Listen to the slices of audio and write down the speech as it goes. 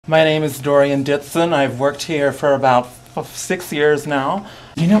My name is Dorian Ditson. I've worked here for about 6 years now.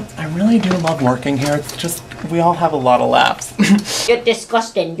 You know, I really do love working here. It's just, we all have a lot of laughs. You're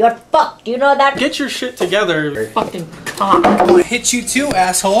disgusting. You're fucked. You know that? Get your shit together. Fucking cock. I'm gonna hit you too,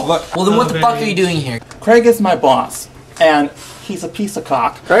 asshole. Look, well then what the fuck are you doing here? Craig is my boss, and he's a piece of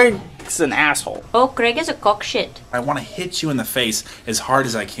cock. Craig's an asshole. Oh, Craig is a cock shit. I want to hit you in the face as hard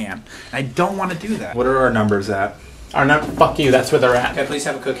as I can. And I don't want to do that. What are our numbers at? Or not, fuck you, that's where they're at. Can I please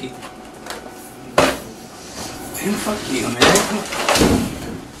have a cookie? Dude, fuck you, man.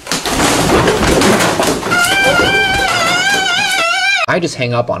 I just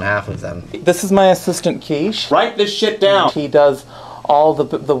hang up on half of them. This is my assistant, Quiche. Write this shit down. He does all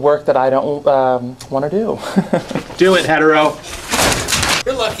the work that I don't want to do. Do it, hetero.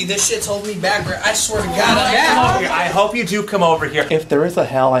 You're lucky this shit's holding me back. I swear to God, Come over here. I hope you do come over here. If there is a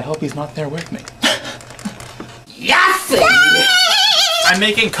hell, I hope he's not there with me. Yes! I'm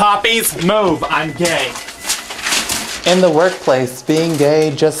making copies. Move. I'm gay. In the workplace, being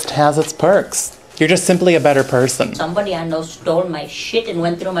gay just has its perks. You're just simply a better person. Somebody I know stole my shit and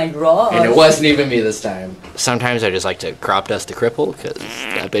went through my drawers. And it wasn't even me this time. Sometimes I just like to crop dust a cripple, because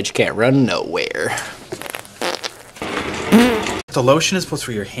that bitch can't run nowhere. The lotion is supposed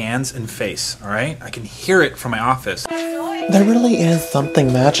for your hands and face, alright? I can hear it from my office. There really is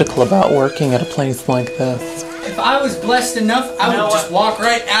something magical about working at a place like this. If I was blessed enough, I would just walk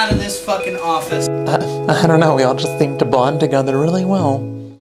right out of this fucking office. I don't know, we all just seem to bond together really well.